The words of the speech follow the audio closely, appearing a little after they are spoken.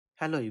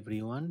Hello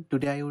everyone,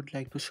 today I would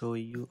like to show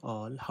you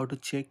all how to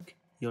check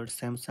your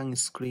Samsung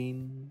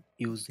screen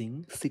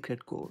using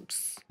secret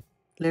codes.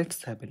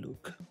 Let's have a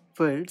look.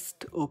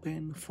 First,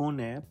 open Phone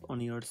app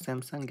on your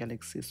Samsung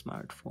Galaxy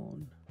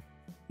smartphone.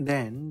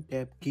 Then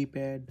tap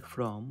Keypad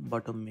from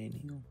bottom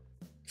menu.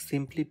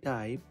 Simply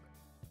type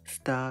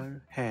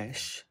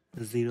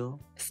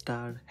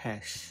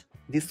 *#0*#.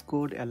 This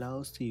code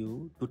allows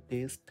you to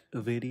test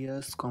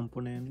various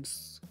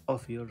components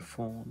of your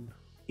phone,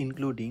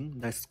 including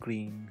the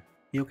screen.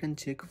 You can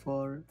check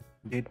for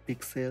dead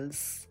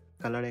pixels,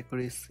 color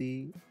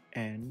accuracy,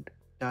 and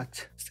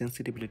touch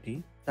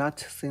sensitivity.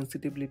 Touch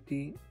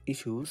sensitivity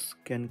issues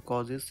can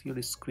cause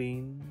your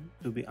screen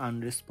to be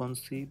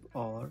unresponsive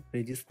or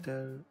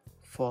register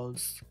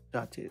false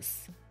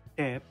touches.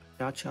 Tap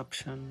touch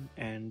option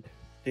and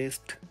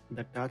test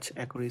the touch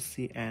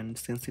accuracy and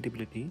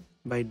sensitivity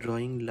by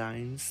drawing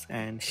lines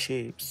and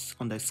shapes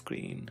on the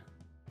screen.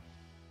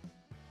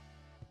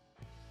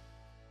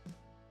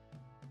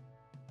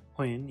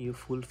 When you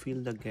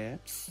fulfill the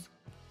gaps,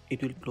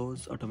 it will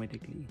close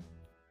automatically.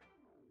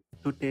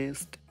 To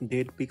test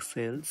dead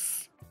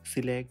pixels,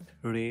 select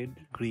red,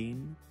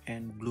 green,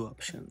 and blue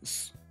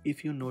options.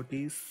 If you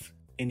notice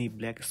any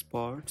black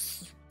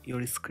spots,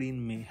 your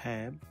screen may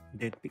have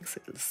dead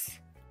pixels.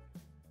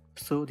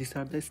 So these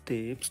are the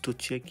steps to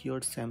check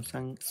your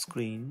Samsung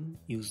screen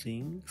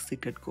using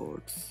secret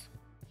codes.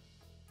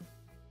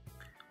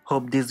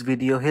 Hope this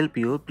video helped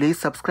you. Please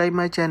subscribe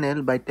my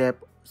channel by tap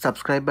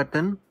subscribe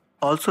button.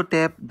 Also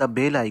tap the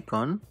bell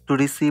icon to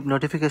receive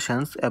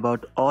notifications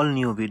about all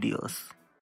new videos.